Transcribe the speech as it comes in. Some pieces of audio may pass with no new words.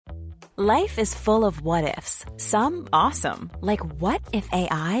Life is full of what-ifs. Some awesome, like what if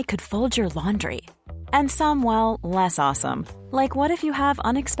AI could fold your laundry? And some, well, less awesome, like what if you have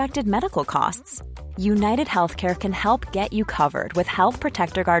unexpected medical costs? United Healthcare can help get you covered with Health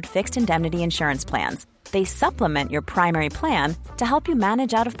Protector Guard fixed indemnity insurance plans. They supplement your primary plan to help you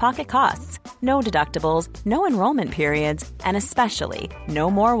manage out-of-pocket costs. No deductibles, no enrollment periods, and especially no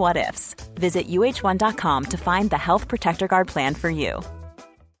more what-ifs. Visit uh1.com to find the Health Protector Guard plan for you.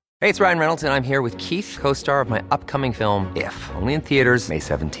 Hey, it's Ryan Reynolds, and I'm here with Keith, co-star of my upcoming film, If, only in theaters May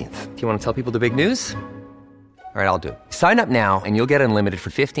 17th. Do you want to tell people the big news? All right, I'll do it. Sign up now and you'll get unlimited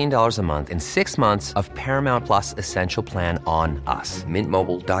for $15 a month and 6 months of Paramount Plus Essential Plan on us.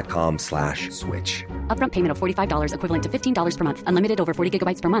 MintMobile.com/switch. Upfront payment of $45 equivalent to $15 per month. Unlimited over 40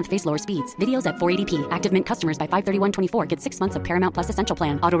 gigabytes per month. Face lower speeds. Videos at 480p. Active Mint customers by 531.24 get 6 months of Paramount Plus Essential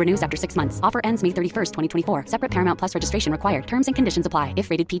Plan. Auto renews after 6 months. Offer ends May 31st, 2024. Separate Paramount Plus registration required. Terms and conditions apply if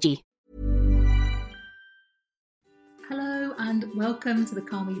rated PG. Hello and welcome to the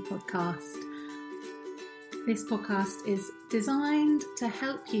Calm You podcast. This podcast is designed to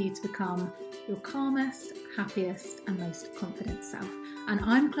help you to become your calmest, happiest and most confident self. And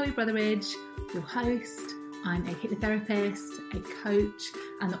I'm Chloe Brotheridge, your host. I'm a hypnotherapist, a coach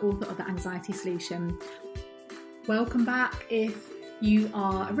and the author of The Anxiety Solution. Welcome back if you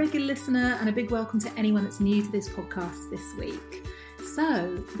are a regular listener, and a big welcome to anyone that's new to this podcast this week.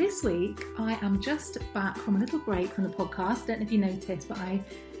 So this week I am just back from a little break from the podcast. I don't know if you noticed, but I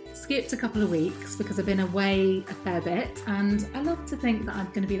skipped a couple of weeks because I've been away a fair bit, and I love to think that I'm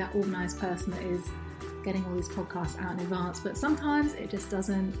going to be that organised person that is getting all these podcasts out in advance, but sometimes it just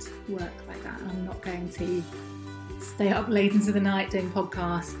doesn't work like that. I'm not going to stay up late into the night doing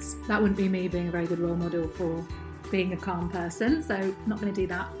podcasts. That wouldn't be me being a very good role model for being a calm person, so I'm not going to do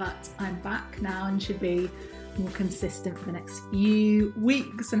that, but I'm back now and should be more consistent for the next few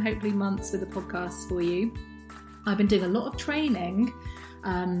weeks and hopefully months with the podcasts for you. I've been doing a lot of training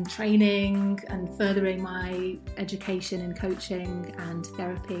and furthering my education in coaching and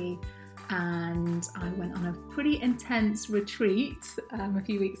therapy, and I went on a pretty intense retreat a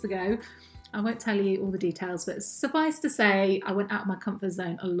few weeks ago. I won't tell you all the details, but suffice to say I went out of my comfort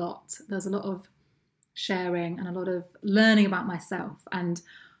zone a lot. There's a lot of sharing and a lot of learning about myself, and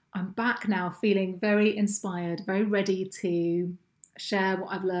I'm back now feeling very inspired, very ready to share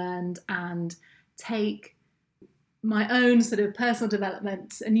what I've learned and take my own sort of personal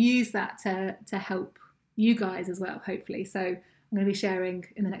development and use that to help you guys as well, hopefully. So I'm going to be sharing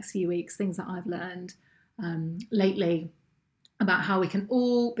in the next few weeks things that I've learned lately about how we can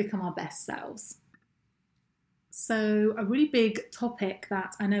all become our best selves. So a really big topic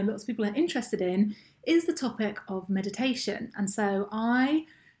that I know lots of people are interested in is the topic of meditation. And so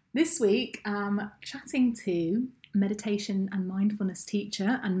this week am chatting to meditation and mindfulness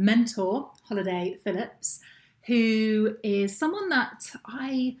teacher and mentor Holiday Phillips, who is someone that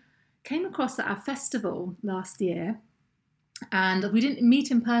I came across at a festival last year, and we didn't meet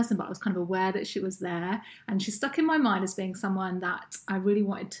in person, but I was kind of aware that she was there, and she stuck in my mind as being someone that I really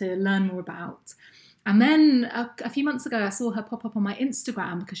wanted to learn more about. And then a few months ago I saw her pop up on my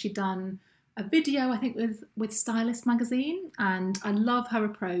Instagram because she'd done a video, I think with Stylist magazine, and I love her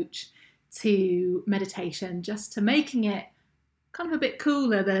approach to meditation, just to making it kind of a bit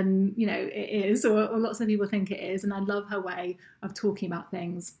cooler than, you know, it is, or lots of people think it is. And I love her way of talking about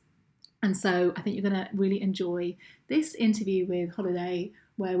things. And so I think you're going to really enjoy this interview with Holiday,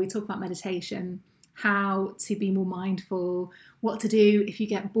 where we talk about meditation, how to be more mindful, what to do if you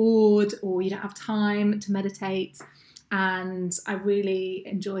get bored or you don't have time to meditate. And I really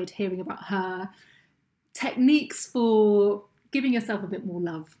enjoyed hearing about her techniques for giving yourself a bit more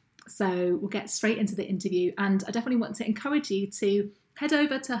love. So we'll get straight into the interview, and I definitely want to encourage you to head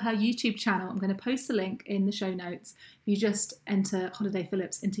over to her YouTube channel. I'm going to post a link in the show notes. If you just enter Holiday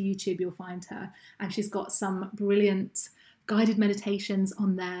Phillips into YouTube, you'll find her, and she's got some brilliant guided meditations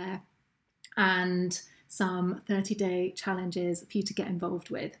on there and some 30-day challenges for you to get involved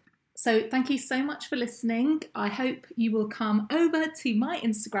with. So thank you so much for listening. I hope you will come over to my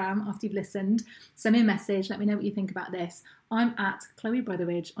Instagram after you've listened. Send me a message. Let me know what you think about this. I'm at Chloe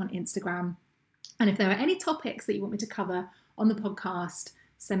Brotheridge on Instagram. And if there are any topics that you want me to cover on the podcast,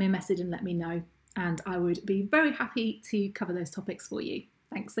 send me a message and let me know. And I would be very happy to cover those topics for you.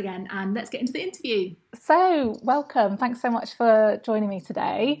 Thanks again, and let's get into the interview. So, welcome. Thanks so much for joining me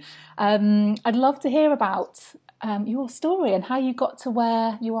today. I'd love to hear about your story and how you got to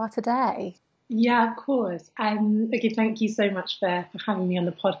where you are today. Yeah, of course. Okay, thank you so much for having me on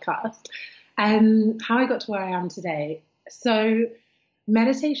the podcast. How I got to where I am today. So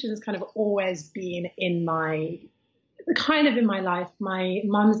meditation has kind of always been in my kind of in my life, my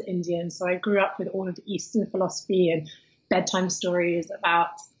mum's Indian, so I grew up with all of the Eastern philosophy and bedtime stories about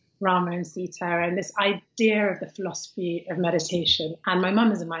Rama and Sita and this idea of the philosophy of meditation. And my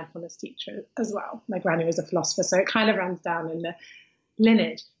mum is a mindfulness teacher as well. My granny was a philosopher, so it kind of runs down in the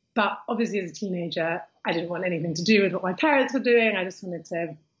lineage. But obviously as a teenager, I didn't want anything to do with what my parents were doing. I just wanted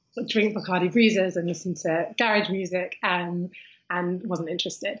to drink Bacardi Breezes and listen to garage music and wasn't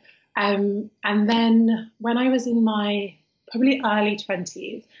interested. And then when I was in my probably early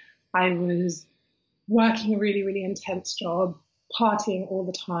 20s, I was working a really, really intense job, partying all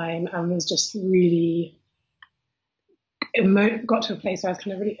the time, and was just really got to a place where I was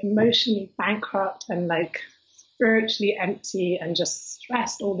kind of really emotionally bankrupt and like spiritually empty and just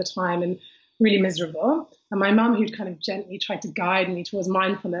stressed all the time and really miserable. And my mum, who'd kind of gently tried to guide me towards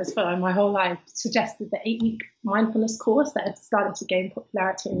mindfulness for my whole life, suggested the 8-week mindfulness course that had started to gain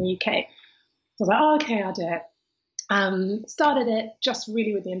popularity in the UK. So I was like, oh, okay, I'll do it. Started it just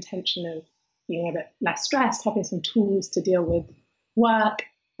really with the intention of being a bit less stressed, having some tools to deal with work.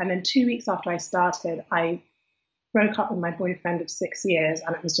 And then 2 weeks after I started, I broke up with my boyfriend of 6 years,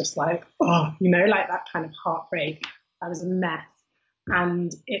 and it was just like, oh, like that kind of heartbreak. I was a mess.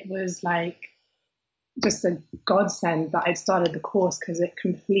 And it was like just a godsend that I'd started the course, because it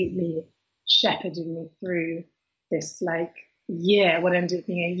completely shepherded me through this like year, what ended up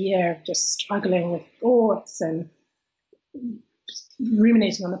being a year of just struggling with thoughts and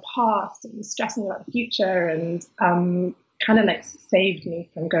ruminating on the past and stressing about the future, and kind of like saved me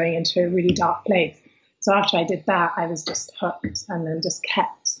from going into a really dark place. So after I did that, I was just hooked, and then just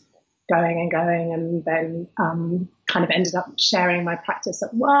kept going and going, and then kind of ended up sharing my practice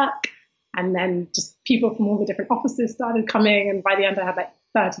at work. And then just people from all the different offices started coming, and by the end I had like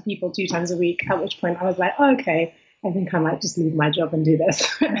 30 people 2 times a week, at which point I was like, oh, okay, I think I might just leave my job and do this.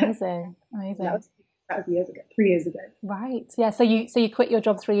 Amazing. That was years ago, 3 years ago. Right. Yeah. So you quit your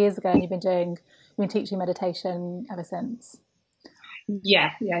job 3 years ago, and you've been teaching meditation ever since.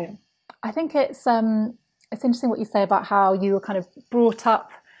 Yeah. I think it's interesting what you say about how you were kind of brought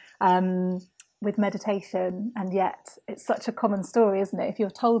up with meditation, and yet it's such a common story, isn't it? If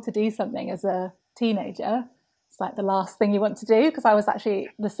you're told to do something as a teenager, it's like the last thing you want to do. Because I was actually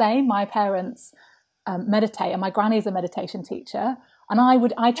the same. My parents meditate, and my granny's a meditation teacher, and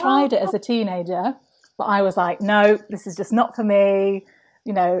I tried it as a teenager, but I was like, no, this is just not for me.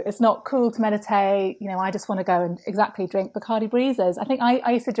 It's not cool to meditate. I just want to go and drink Bacardi Breezes. I think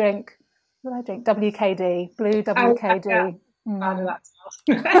I used to drink, what did I drink? WKD, blue WKD.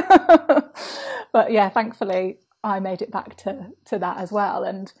 But yeah, thankfully I made it back to that as well.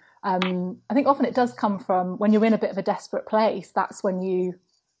 And I think often it does come from when you're in a bit of a desperate place. That's when you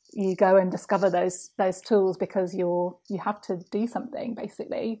go and discover those tools, because you have to do something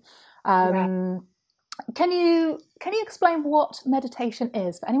basically. Can you explain what meditation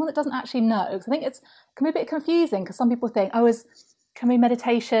is for anyone that doesn't actually know? Because I think it can be a bit confusing, because some people think, can we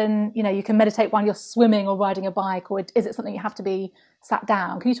meditation, you can meditate while you're swimming or riding a bike, or is it something you have to be sat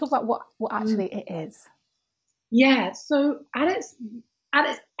down? Can you talk about what actually it is? Yeah, so at its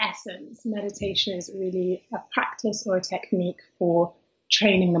essence, meditation is really a practice or a technique for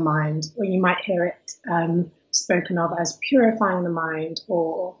training the mind, or you might hear it spoken of as purifying the mind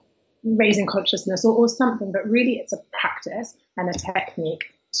or raising consciousness or something, but really it's a practice and a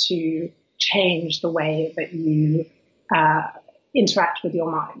technique to change the way that you interact with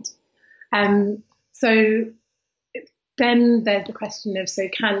your mind. So then there's the question of,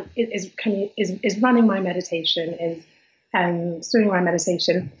 is running my meditation, is doing my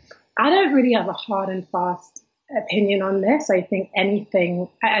meditation? I don't really have a hard and fast opinion on this. I think anything,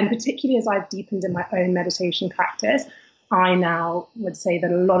 and particularly as I've deepened in my own meditation practice, I now would say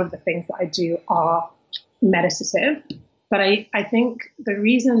that a lot of the things that I do are meditative. But I think the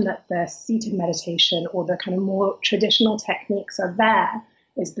reason that the seated meditation or the kind of more traditional techniques are there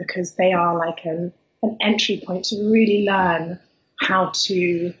is because they are like an entry point to really learn how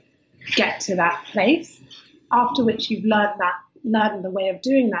to get to that place. After which you've learned the way of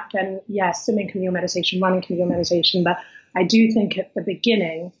doing that, then yes, swimming can be your meditation, running can be your meditation. But I do think at the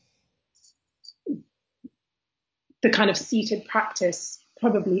beginning, the kind of seated practice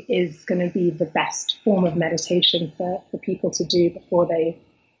probably is going to be the best form of meditation for people to do before they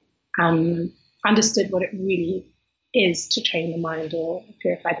understood what it really is to train the mind or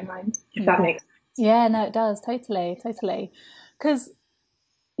purify the mind, if that makes sense. Yeah, no, it does. Totally. Because,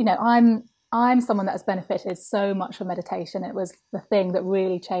 I'm someone that has benefited so much from meditation. It was the thing that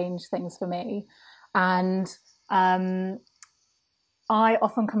really changed things for me. And I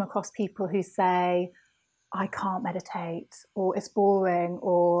often come across people who say, I can't meditate, or it's boring,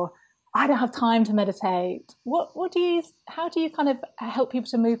 or I don't have time to meditate. How do you kind of help people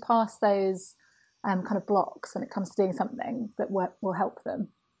to move past those kind of blocks when it comes to doing something that will help them?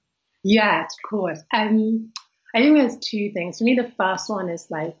 Yeah, of course. I think there's two things. For me, the first one is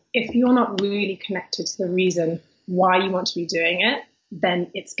like, if you're not really connected to the reason why you want to be doing it,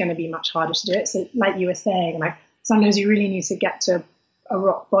 then it's going to be much harder to do it. So like you were saying, like sometimes you really need to get to a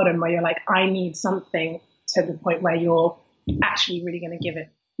rock bottom where you're like, I need something, to the point where you're actually really going to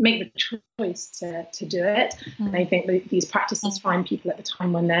make the choice to do it. And I think that these practices find people at the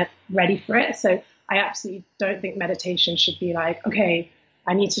time when they're ready for it. So I absolutely don't think meditation should be like, okay,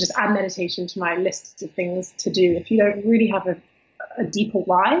 I need to just add meditation to my list of things to do. If you don't really have a deeper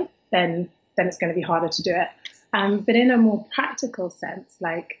why, then it's going to be harder to do it. But in a more practical sense,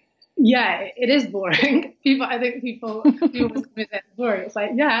 like, yeah, it is boring. I think people always admit it's boring. It's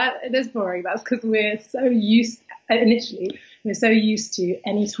like, yeah, it is boring. That's because we're so used to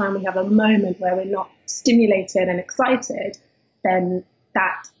any time we have a moment where we're not stimulated and excited, then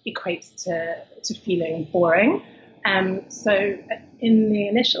that equates to feeling boring. So in the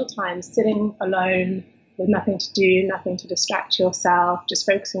initial time, sitting alone with nothing to do, nothing to distract yourself, just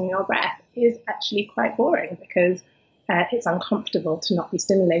focusing on your breath is actually quite boring because it's uncomfortable to not be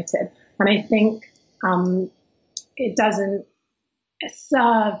stimulated. And I think it doesn't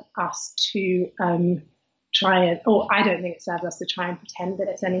serve us to I don't think it serves us to try and pretend that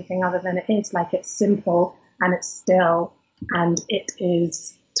it's anything other than it is. Like, it's simple and it's still, and it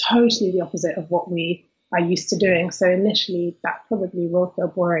is totally the opposite of what we are used to doing. So initially that probably will feel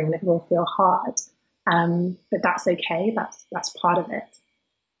boring and it will feel hard. But that's okay. That's part of it.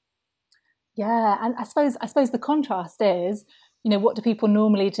 Yeah, and I suppose the contrast is, what do people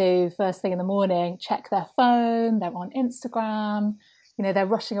normally do first thing in the morning? Check their phone, they're on Instagram, they're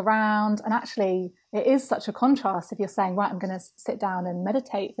rushing around. And actually, it is such a contrast if you're saying, right, I'm going to sit down and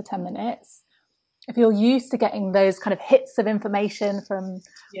meditate for 10 minutes. If you're used to getting those kind of hits of information from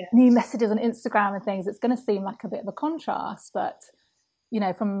new messages on Instagram and things, it's going to seem like a bit of a contrast. But,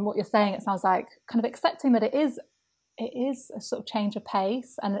 from what you're saying, it sounds like kind of accepting that it is a sort of change of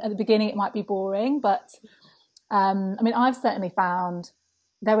pace, and at the beginning it might be boring, but I've certainly found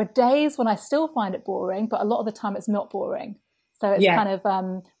there are days when I still find it boring, but a lot of the time it's not boring. So it's kind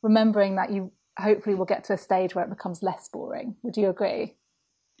of remembering that you hopefully will get to a stage where it becomes less boring. Would you agree?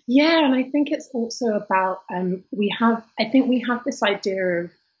 Yeah, and I think it's also about we have this idea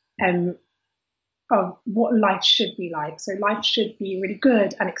of what life should be like. So life should be really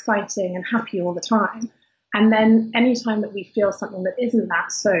good and exciting and happy all the time. And then anytime that we feel something that isn't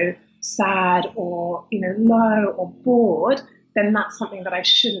that, so sad or low or bored, then that's something that I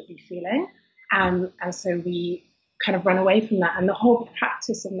shouldn't be feeling. And so we kind of run away from that. And the whole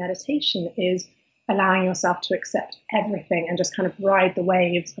practice of meditation is allowing yourself to accept everything and just kind of ride the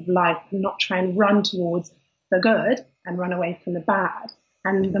waves of life and not try and run towards the good and run away from the bad.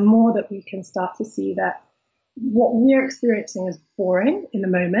 And the more that we can start to see that what we're experiencing as boring in the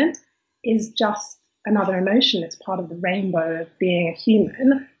moment is just another emotion, it's part of the rainbow of being a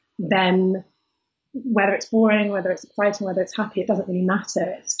human, then whether it's boring, whether it's exciting, whether it's happy, it doesn't really matter.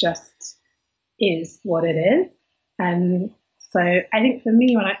 It's just is what it is. And so I think for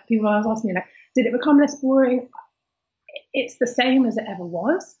me, when people always ask me, like, did it become less boring? It's the same as it ever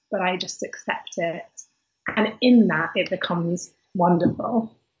was, but I just accept it. And in that, it becomes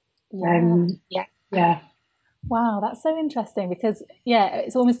wonderful. Yeah. Wow, that's so interesting because,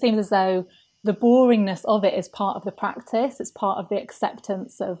 it almost seems as though the boringness of it is part of the practice. It's part of the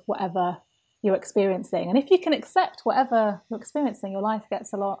acceptance of whatever you're experiencing. And if you can accept whatever you're experiencing, your life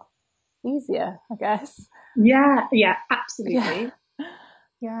gets a lot easier, I guess. Yeah, absolutely.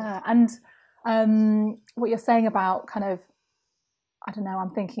 Yeah. And what you're saying about kind of, I don't know,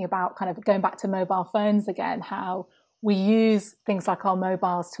 I'm thinking about kind of going back to mobile phones again, how we use things like our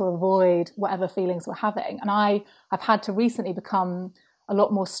mobiles to avoid whatever feelings we're having. And I've had to recently become a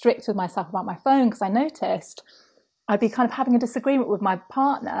lot more strict with myself about my phone, because I noticed I'd be kind of having a disagreement with my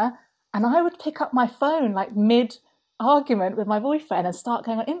partner and I would pick up my phone like mid argument with my boyfriend and start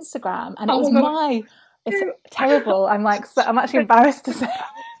going on Instagram. And it's terrible. I'm actually embarrassed to say.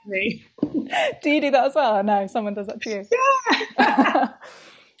 Me. Do you do that as well? No, someone does that to you. Yeah.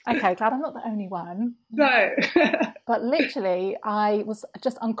 Okay, glad I'm not the only one. No. But literally, I was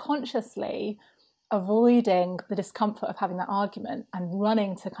just unconsciously avoiding the discomfort of having that argument and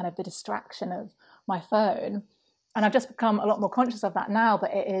running to kind of the distraction of my phone. And I've just become a lot more conscious of that now,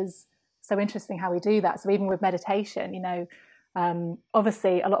 but it is so interesting how we do that. So even with meditation,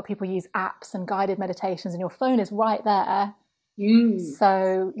 obviously a lot of people use apps and guided meditations and your phone is right there.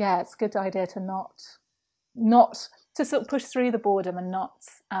 So yeah, it's a good idea to not to sort of push through the boredom and not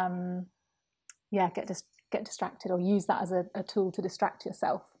get distracted, or use that as a tool to distract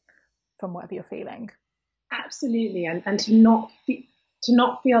yourself from whatever you're feeling. Absolutely. And to not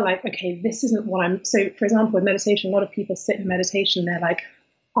feel like, okay, this isn't what I'm. So for example, with meditation, a lot of people sit in meditation, they're like,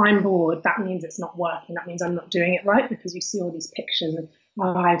 I'm bored, that means it's not working, that means I'm not doing it right, because you see all these pictures of,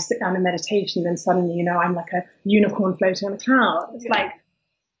 oh, I sit down in meditation and suddenly, you know, I'm like a unicorn floating on a cloud. It's like,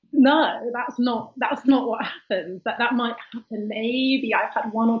 no, that's not what happens. That might happen. Maybe I've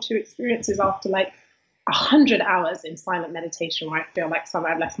had 1 or 2 experiences after like 100 hours in silent meditation where I feel like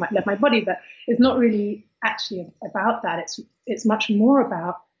somehow I've left my body, but it's not really actually about that. It's much more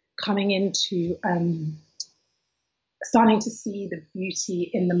about coming into starting to see the beauty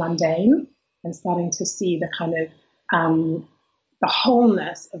in the mundane, and starting to see the kind of the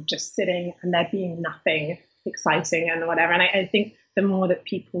wholeness of just sitting and there being nothing exciting and whatever. And I think the more that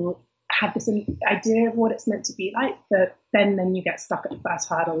people have this idea of what it's meant to be like, that then you get stuck at the first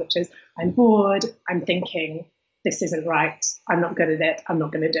hurdle, which is, I'm bored, I'm thinking, this isn't right, I'm not good at it, I'm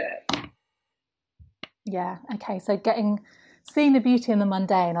not going to do it. Yeah, okay, so seeing the beauty in the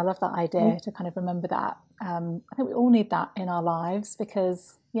mundane, I love that idea, to kind of remember that. I think we all need that in our lives,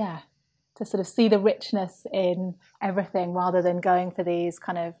 because, to sort of see the richness in everything rather than going for these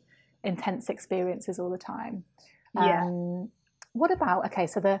kind of intense experiences all the time. What about, okay,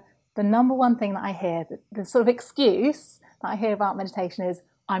 so the number one thing that I hear, the sort of excuse that I hear about meditation is,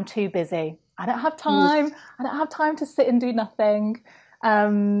 I'm too busy, I don't have time, I don't have time to sit and do nothing.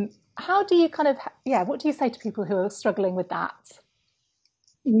 How do you kind of, what do you say to people who are struggling with that?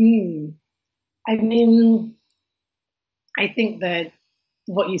 I mean, I think that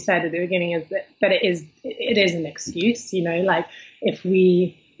what you said at the beginning is that it is an excuse, you know, like if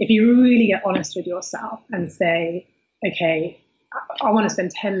you really get honest with yourself and say, okay, I want to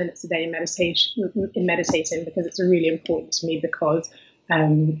spend 10 minutes a day in meditating because it's really important to me, because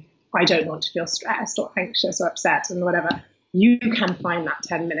I don't want to feel stressed or anxious or upset and whatever. You can find that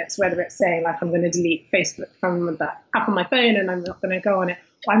 10 minutes, whether it's saying like, I'm going to delete Facebook from the app on my phone and I'm not going to go on it,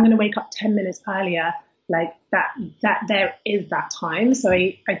 or I'm going to wake up 10 minutes earlier, like that there is that time. So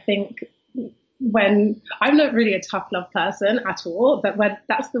I think when I'm not really a tough love person at all, but when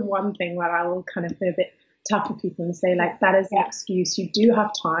that's the one thing where I will kind of be a bit tough with people and say, like, that is the excuse. You do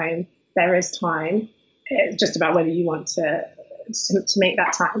have time. There is time. It's just about whether you want to make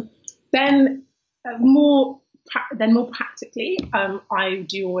that time. Then more practically, I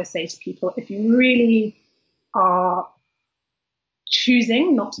do always say to people, if you really are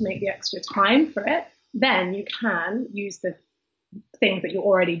choosing not to make the extra time for it, then you can use the things that you're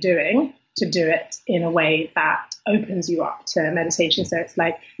already doing to do it in a way that opens you up to meditation. So it's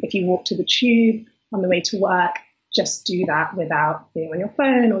like, if you walk to the tube on the way to work, just do that without being on your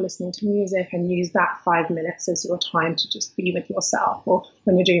phone or listening to music, and use that 5 minutes as your time to just be with yourself. Or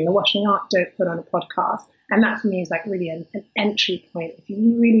when you're doing the washing up, don't put on a podcast. And that for me is like really an entry point. If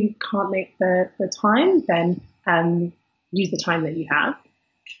you really can't make the time, then use the time that you have.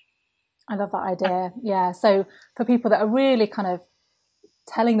 I love that idea. Yeah. So for people that are really kind of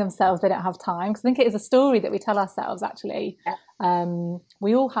telling themselves they don't have time, because I think it is a story that we tell ourselves, actually.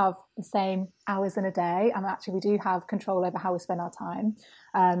 We all have the same hours in a day, and actually we do have control over how we spend our time.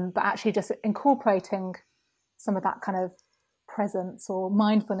 But actually just incorporating some of that kind of presence or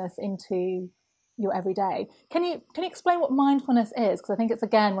mindfulness into your everyday. Can you explain what mindfulness is? Because I think it's,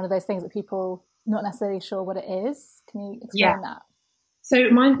 again, one of those things that people not necessarily sure what it is. Can you explain that? So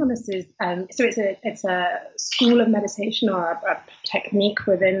mindfulness is it's a school of meditation, or a technique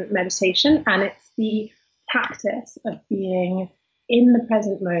within meditation, and it's the practice of being in the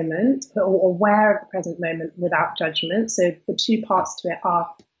present moment, or aware of the present moment without judgment. So the two parts to it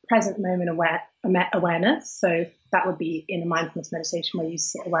are present moment awareness. So that would be in a mindfulness meditation where you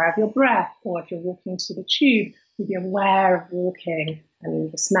sit aware of your breath, or if you're walking to the tube, you'd be aware of walking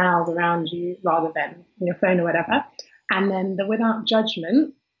and the smells around you rather than on your phone or whatever. And then the without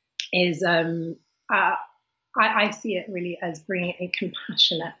judgment is, I see it really as bringing a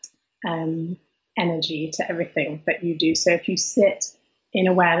compassionate energy to everything that you do. So if you sit in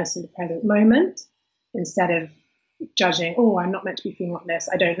awareness in the present moment, instead of judging, oh, I'm not meant to be feeling like this,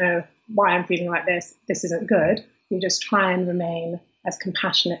 I don't know why I'm feeling like this isn't good, you just try and remain as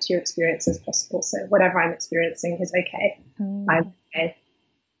compassionate to your experience as possible. So whatever I'm experiencing is okay. I'm okay.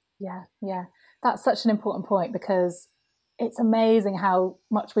 Yeah. That's such an important point, because it's amazing how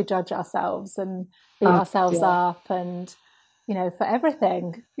much we judge ourselves and beat ourselves up, and, you know, for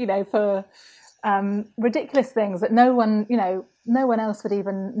everything, you know, for ridiculous things that no one else would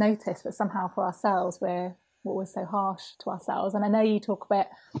even notice, but somehow for ourselves we're always so harsh to ourselves. And I know you talk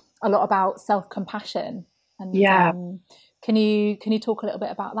a lot about self-compassion And Yeah. can you talk a little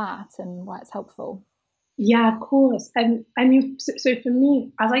bit about that and why it's helpful? Yeah, of course. And I mean, so for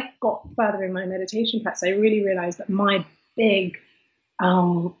me, as I got further in my meditation practice, I really realized that my big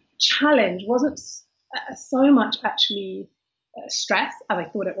challenge wasn't so much actually stress as I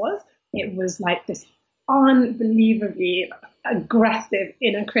thought it was. It was like this unbelievably aggressive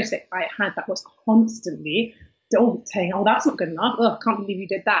inner critic I had that was constantly saying, "Oh, that's not good enough. Oh, I can't believe you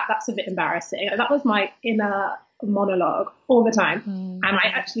did that. That's a bit embarrassing." That was my inner monologue all the time. And I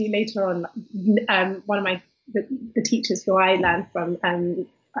actually later on, one of the teachers who I learned from,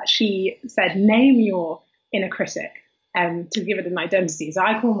 she said, "Name your inner critic." To give it an identity. So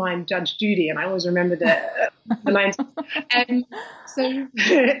I call mine Judge Judy, and I always remember the lines. So, and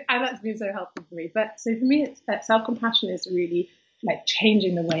that's been so helpful for me. But so for me, self-compassion is really like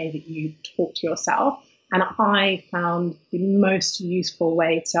changing the way that you talk to yourself. And I found the most useful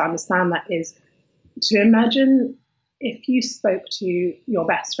way to understand that is to imagine if you spoke to your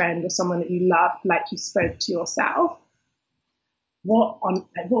best friend or someone that you love like you spoke to yourself. What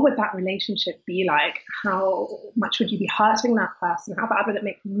would that relationship be like? How much would you be hurting that person? How bad would it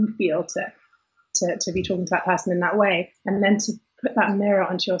make you feel to be talking to that person in that way? And then to put that mirror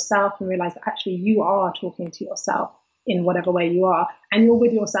onto yourself and realize that actually you are talking to yourself in whatever way you are, and you're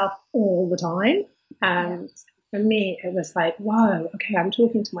with yourself all the time. For me, it was like, whoa, okay, I'm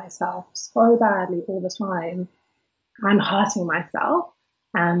talking to myself so badly all the time. I'm hurting myself.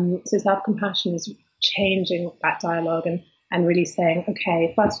 So self-compassion is changing that dialogue and really saying,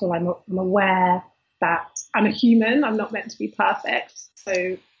 okay, first of all, I'm aware that I'm a human. I'm not meant to be perfect.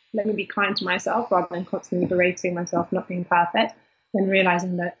 So let me be kind to myself rather than constantly berating myself for not being perfect. Then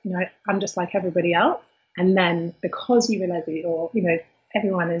realizing that, I'm just like everybody else. And then because you realize that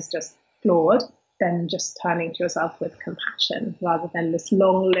everyone is just flawed, then just turning to yourself with compassion rather than this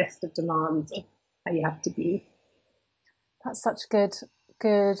long list of demands of how you have to be. That's such good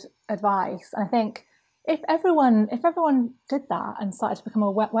advice. And I think if everyone did that and started to become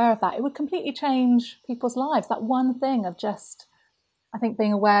aware of that, it would completely change people's lives. That one thing of just, I think,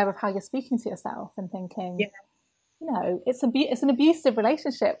 being aware of how you're speaking to yourself and thinking, it's an abusive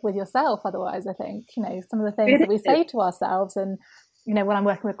relationship with yourself. Otherwise, I think, some of the things that we say to ourselves, and, when I'm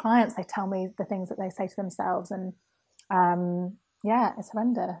working with clients, they tell me the things that they say to themselves, and it's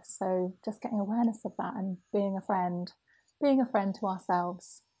horrendous. So just getting awareness of that and being a friend to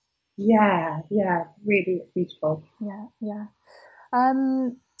ourselves. Yeah, really beautiful. Yeah.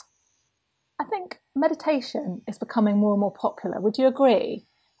 I think meditation is becoming more and more popular. Would you agree?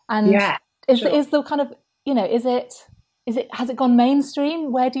 And is the kind of, has it gone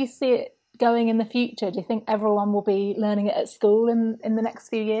mainstream? Where do you see it going in the future? Do you think everyone will be learning it at school in the next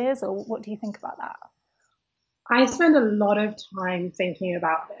few years, or what do you think about that? I spend a lot of time thinking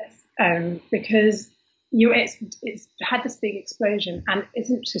about this because it's had this big explosion, and it's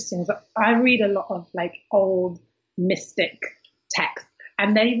interesting. But I read a lot of like old mystic texts,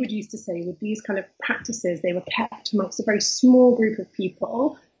 and they would used to say with these kind of practices, they were kept amongst a very small group of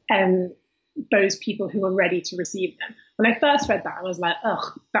people, and those people who were ready to receive them. When I first read that, I was like,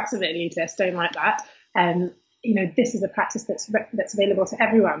 "Oh, that's a bit elitist. Don't like that." This is a practice that's available to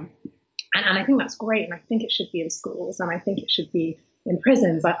everyone, and I think that's great. And I think it should be in schools, and I think it should be in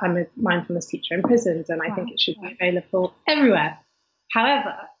prisons. I'm a mindfulness teacher in prisons, and I think it should be available everywhere.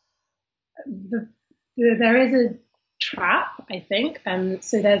 However, there is a trap, I think.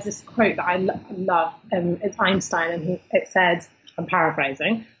 So there's this quote that I love. It's Einstein, and it says, I'm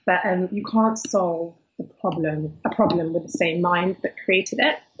paraphrasing, but you can't solve a problem with the same mind that created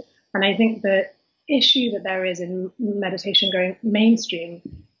it. And I think the issue that there is in meditation going mainstream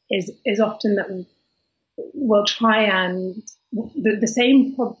is often that we'll try and the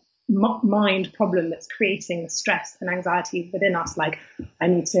same mind problem that's creating stress and anxiety within us, like I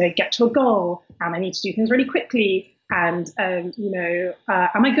need to get to a goal and I need to do things really quickly, and am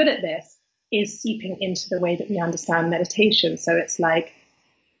I good at this, is seeping into the way that we understand meditation. So it's like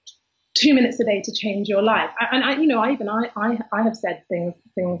 2 minutes a day to change your life. And I have said things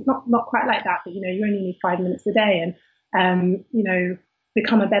not quite like that, but you only need 5 minutes a day, and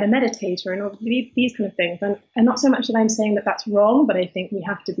become a better meditator and all these kind of things. And not so much that I'm saying that that's wrong, but I think we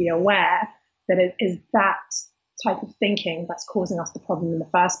have to be aware that it is that type of thinking that's causing us the problem in the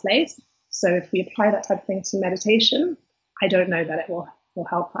first place. So if we apply that type of thing to meditation, I don't know that it will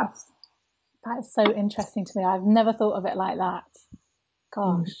help us. That is so interesting to me. I've never thought of it like that.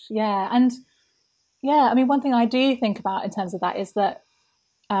 Gosh, yeah. And yeah, I mean, one thing I do think about in terms of that is that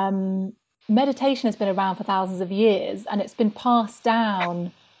meditation has been around for thousands of years, and it's been passed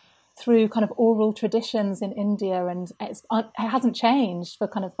down through kind of oral traditions in India, and it hasn't changed for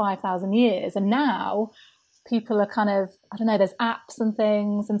kind of 5,000 years. And now people are kind of, I don't know, there's apps and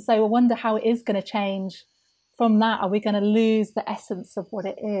things. And so I wonder how it is going to change from that. Are we going to lose the essence of what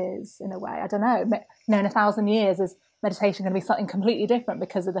it is in a way? I don't know. You know, in 1,000 years, is meditation going to be something completely different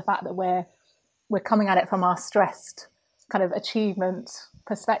because of the fact that we're coming at it from our stressed kind of achievement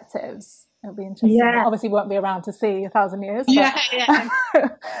perspectives? It'll be interesting. Yeah. Obviously, we won't be around to see 1,000 years. But Yeah.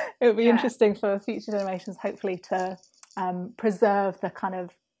 It'll be interesting for future generations, hopefully, to preserve the kind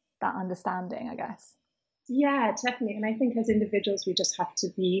of that understanding, I guess. Yeah, definitely. And I think as individuals, we just have to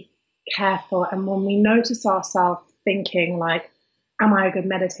be careful. And when we notice ourselves thinking like, am I a good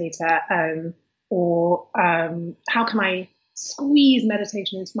meditator? Or how can I squeeze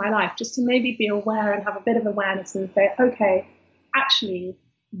meditation into my life? Just to maybe be aware and have a bit of awareness and say, okay, actually,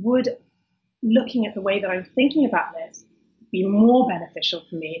 would looking at the way that I'm thinking about this be more beneficial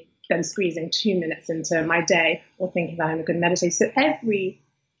for me than squeezing 2 minutes into my day or thinking that I'm a good meditator? So every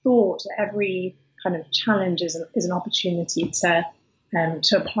thought, every kind of challenge is an opportunity to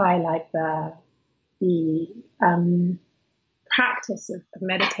apply like the practice of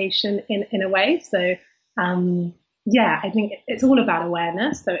meditation in a way. So I think it's all about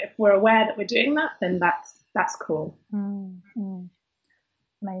awareness. So if we're aware that we're doing that, then that's cool.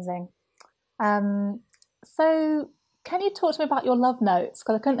 Amazing. So can you talk to me about your love notes?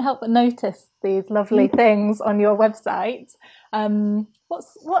 Because I couldn't help but notice these lovely things on your website.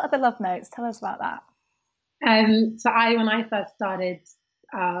 What are the love notes? Tell us about that. So when I first started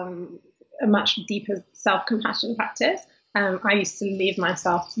a much deeper self-compassion practice, I used to leave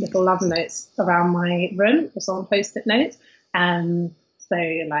myself little love notes around my room, just on post-it notes. So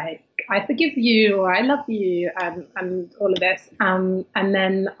like, I forgive you, or I love you, and all of this. And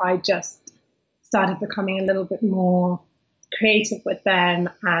then I just started becoming a little bit more creative with them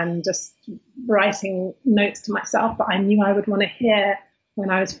and just writing notes to myself that I knew I would want to hear when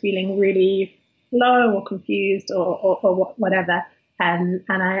I was feeling really low or confused or whatever. And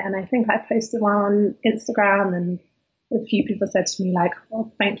I think I posted one on Instagram, and a few people said to me like,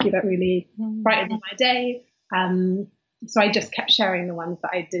 "Oh, thank you, that really brightened my day." So I just kept sharing the ones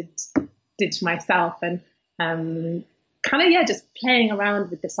that I did to myself, and just playing around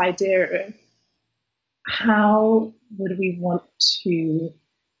with this idea of how would we want to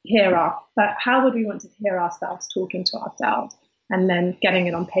hear ourselves talking to ourselves, and then getting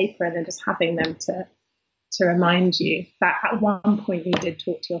it on paper, and then just having them to remind you that at one point you did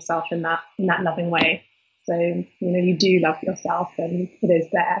talk to yourself in that loving way. So, you do love yourself, and it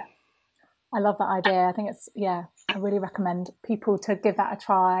is there. I love that idea. I think I really recommend people to give that a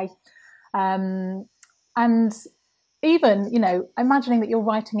try. And even, imagining that you're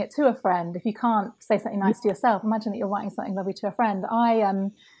writing it to a friend. If you can't say something nice to yourself, imagine that you're writing something lovely to a friend.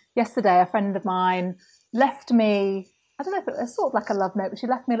 Yesterday, a friend of mine left me, I don't know if it was sort of like a love note, but she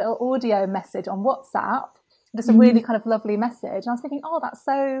left me a little audio message on WhatsApp, just a really kind of lovely message. And I was thinking, oh, that's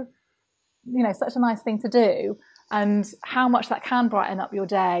so, such a nice thing to do, and how much that can brighten up your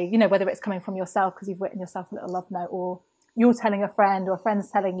day, whether it's coming from yourself because you've written yourself a little love note, or you're telling a friend, or a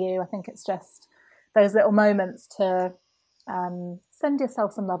friend's telling you. I think it's just those little moments to send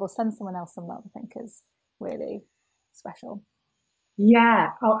yourself some love or send someone else some love, I think is really special.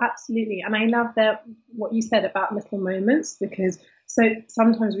 Yeah, oh, absolutely. And I love what you said about little moments, because so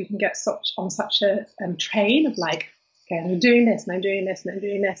sometimes we can get on such a train of like, okay, I'm doing this and I'm doing this and I'm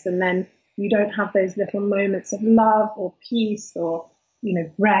doing this, and then you don't have those little moments of love or peace or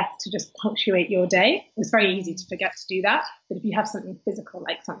breath to just punctuate your day. It's very easy to forget to do that, but if you have something physical,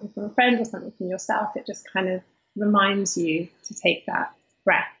 like something from a friend or something from yourself, it just kind of reminds you to take that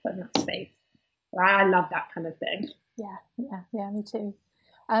breath and that space. I love that kind of thing. Yeah, me too.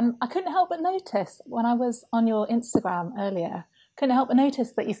 I couldn't help but notice when I was on your Instagram earlier,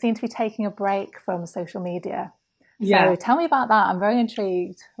 that you seem to be taking a break from social media. Yeah. So tell me about that. I'm very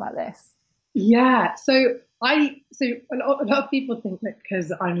intrigued about this. Yeah. So a lot of people think that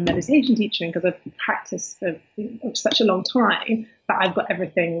because I'm a meditation teacher and because I've practiced for such a long time that I've got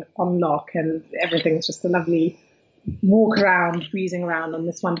everything on lock and everything's just a lovely walk around, breezing around on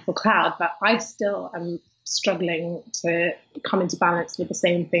this wonderful cloud. But I still am struggling to come into balance with the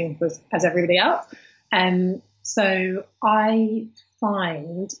same things as everybody else. So I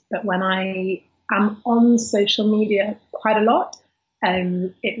find that when I am on social media quite a lot, I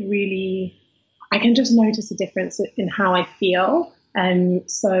can just notice a difference in how I feel.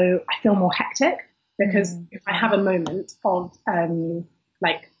 So I feel more hectic because if I have a moment of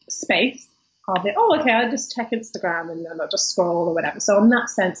space, I'll be, oh, okay, I'll just check Instagram and then I'll just scroll or whatever. So in that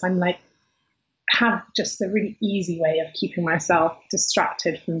sense, I'm like, have just a really easy way of keeping myself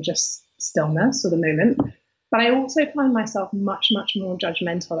distracted from just stillness or the moment. But I also find myself much, much more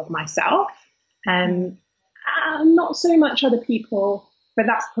judgmental of myself. And Not so much other people, but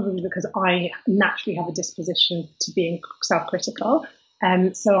that's probably because I naturally have a disposition to being self-critical.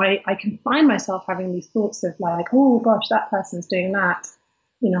 So I can find myself having these thoughts of like, oh gosh, that person's doing that.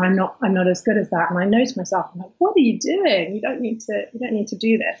 I'm not as good as that. And I know to myself, I'm like, what are you doing? You don't need to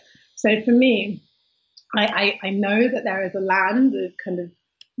do this. So for me, I know that there is a land of kind of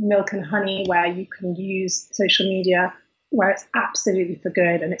milk and honey where you can use social media where it's absolutely for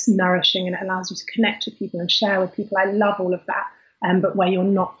good and it's nourishing and it allows you to connect with people and share with people. I love all of that. But where you're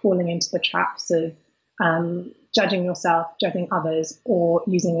not falling into the traps of judging yourself, judging others, or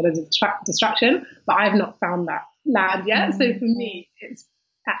using it as a distraction. But I've not found that land yet. So for me, it's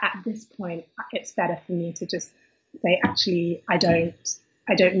at this point, it's better for me to just say, actually, I don't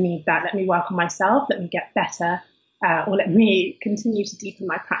need that. Let me work on myself. Let me get better, or let me continue to deepen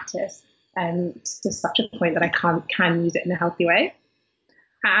my practice to such a point that I can use it in a healthy way.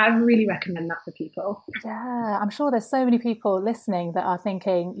 I really recommend that for people. Yeah, I'm sure there's so many people listening that are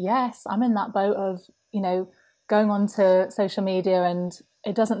thinking, yes, I'm in that boat of, going on to social media and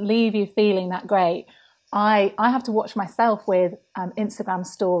it doesn't leave you feeling that great. I have to watch myself with Instagram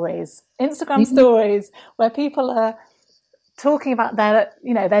stories where people are talking about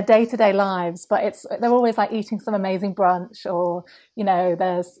their day-to-day lives, but they're always like eating some amazing brunch, or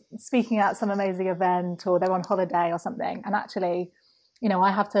they're speaking at some amazing event, or they're on holiday or something. And actually,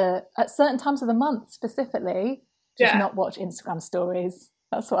 I have to, at certain times of the month specifically, just not watch Instagram stories.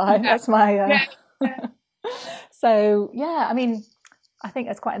 That's my so yeah, I mean, I think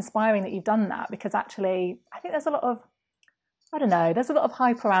it's quite inspiring that you've done that, because actually I think there's a lot of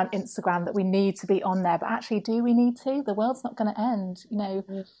hype around Instagram that we need to be on there, but actually, do we need to? The world's not going to end.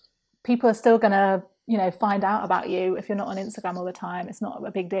 People are still going to, find out about you if you're not on Instagram all the time. It's not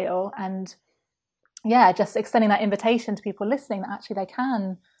a big deal. And yeah, just extending that invitation to people listening that actually they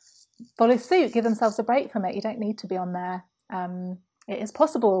can follow suit, give themselves a break from it. You don't need to be on there. It is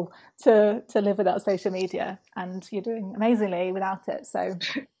possible to live without social media, and you're doing amazingly without it. So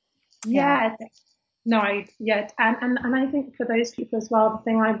yeah. No, and I think for those people as well, the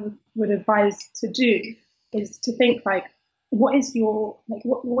thing I would advise to do is to think like, what is your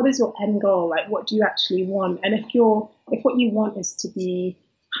end goal? Like, what do you actually want? And if what you want is to be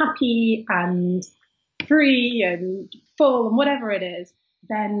happy and free and full and whatever it is,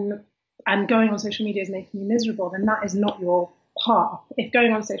 then, and going on social media is making you miserable, then that is not your path. If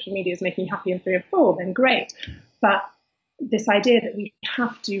going on social media is making you happy and free and full, then great. But this idea that we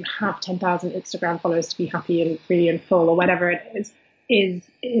have to have 10,000 Instagram followers to be happy and free and full, or whatever it is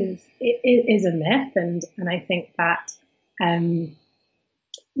a myth. And I think that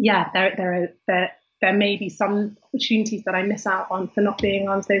there may be some opportunities that I miss out on for not being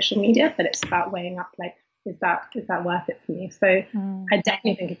on social media, but it's about weighing up, like, is that worth it for me? So I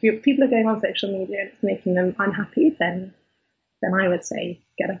definitely think if people are going on social media and it's making them unhappy, then I would say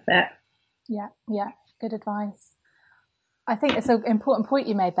get off it. Yeah, good advice. I think it's an important point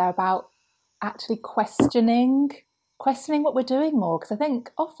you made there about actually questioning what we're doing more, because I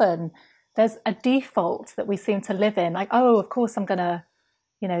think often there's a default that we seem to live in, like, oh, of course I'm going to,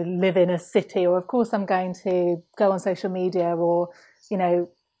 live in a city, or of course I'm going to go on social media, or,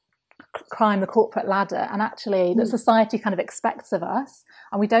 climb the corporate ladder. And actually that society kind of expects of us,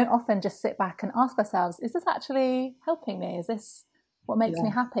 and we don't often just sit back and ask ourselves, is this actually helping me? Is this what makes me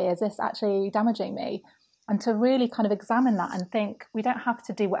happy? Is this actually damaging me? And to really kind of examine that and think, we don't have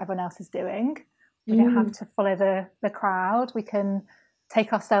to do what everyone else is doing. We don't have to follow the crowd. We can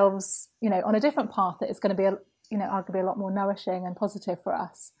take ourselves, on a different path that is going to be, arguably a lot more nourishing and positive for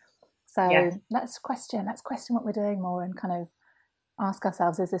us. So let's question what we're doing more, and kind of ask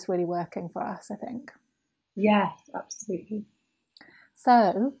ourselves, is this really working for us, I think. Yes, absolutely.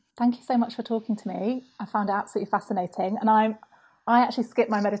 So thank you so much for talking to me. I found it absolutely fascinating. And I actually skipped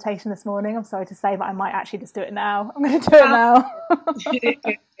my meditation this morning, I'm sorry to say, but I might actually just do it now. I'm going to do it now.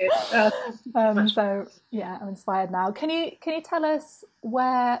 So yeah, I'm inspired now. Can you tell us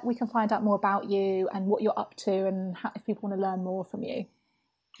where we can find out more about you and what you're up to, and if people want to learn more from you?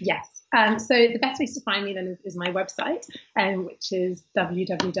 Yes. So the best place to find me then is my website, which is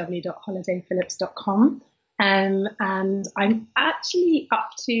www.holidayphillips.com. And I'm actually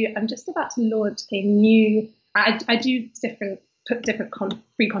I'm just about to launch a new, I do put different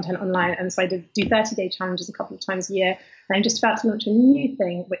free content online. And so I do 30-day challenges a couple of times a year. And I'm just about to launch a new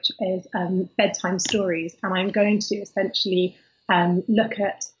thing, which is bedtime stories. And I'm going to essentially look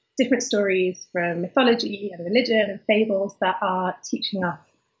at different stories from mythology and religion and fables that are teaching us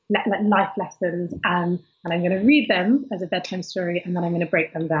life lessons. And I'm going to read them as a bedtime story, and then I'm going to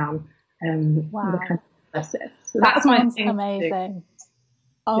break them down. Wow. So that's my thing. Amazing.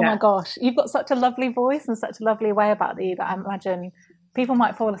 Oh my gosh, you've got such a lovely voice and such a lovely way about you that I imagine people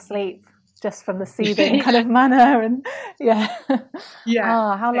might fall asleep just from the soothing kind of manner. And yeah.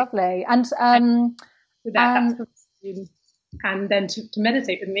 Oh, how lovely. And that's and then to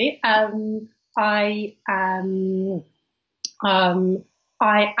meditate with me, I am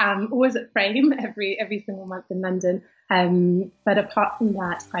always at Frame every single month in London. But apart from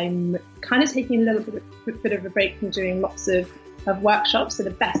that, I'm kind of taking a little bit of a break from doing lots of workshops. So the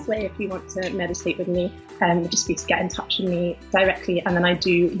best way, if you want to meditate with me, would just be to get in touch with me directly, and then I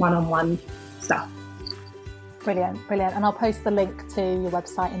do one-on-one stuff. Brilliant. And I'll post the link to your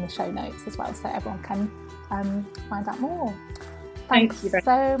website in the show notes as well, so everyone can find out more. Thanks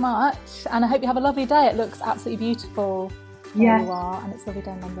so much, and I hope you have a lovely day. It looks absolutely beautiful where you are, and it's a lovely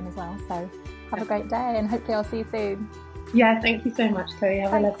day in London as well. So have a great day, and hopefully I'll see you soon. Yeah, thank you so much, Chloe.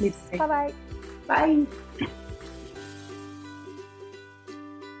 Have a lovely day. Bye-bye. Bye.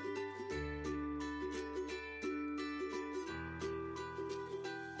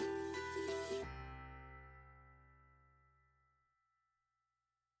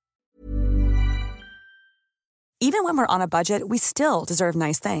 Even when we're on a budget, we still deserve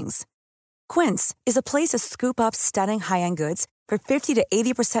nice things. Quince is a place to scoop up stunning high-end goods for 50 to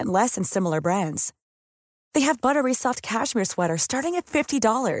 80% less than similar brands. They have buttery soft cashmere sweaters starting at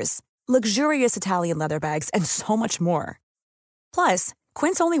 $50, luxurious Italian leather bags, and so much more. Plus,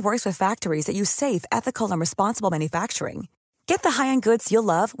 Quince only works with factories that use safe, ethical, and responsible manufacturing. Get the high-end goods you'll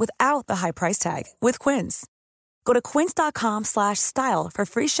love without the high price tag with Quince. Go to quince.com/style for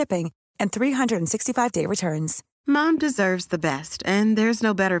free shipping and 365-day returns. Mom deserves the best, and there's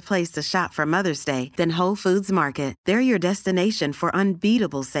no better place to shop for Mother's Day than Whole Foods Market. They're your destination for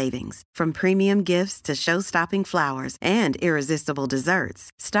unbeatable savings, from premium gifts to show-stopping flowers and irresistible desserts.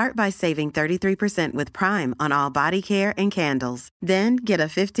 Start by saving 33% with Prime on all body care and candles. Then get a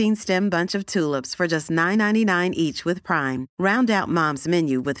 15-stem bunch of tulips for just $9.99 each with Prime. Round out Mom's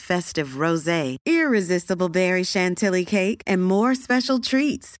menu with festive rosé, irresistible berry chantilly cake, and more special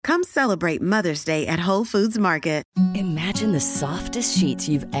treats. Come celebrate Mother's Day at Whole Foods Market. Imagine the softest sheets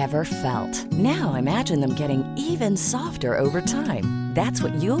you've ever felt. Now imagine them getting even softer over time. That's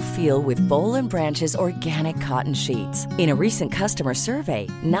what you'll feel with Boll & Branch's organic cotton sheets. In a recent customer survey,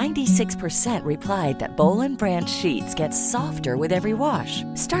 96% replied that Boll & Branch sheets get softer with every wash.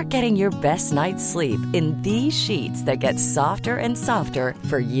 Start getting your best night's sleep in these sheets that get softer and softer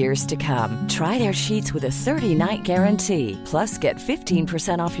for years to come. Try their sheets with a 30-night guarantee. Plus, get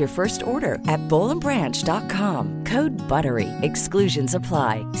 15% off your first order at bollandbranch.com. Code BUTTERY. Exclusions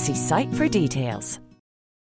apply. See site for details.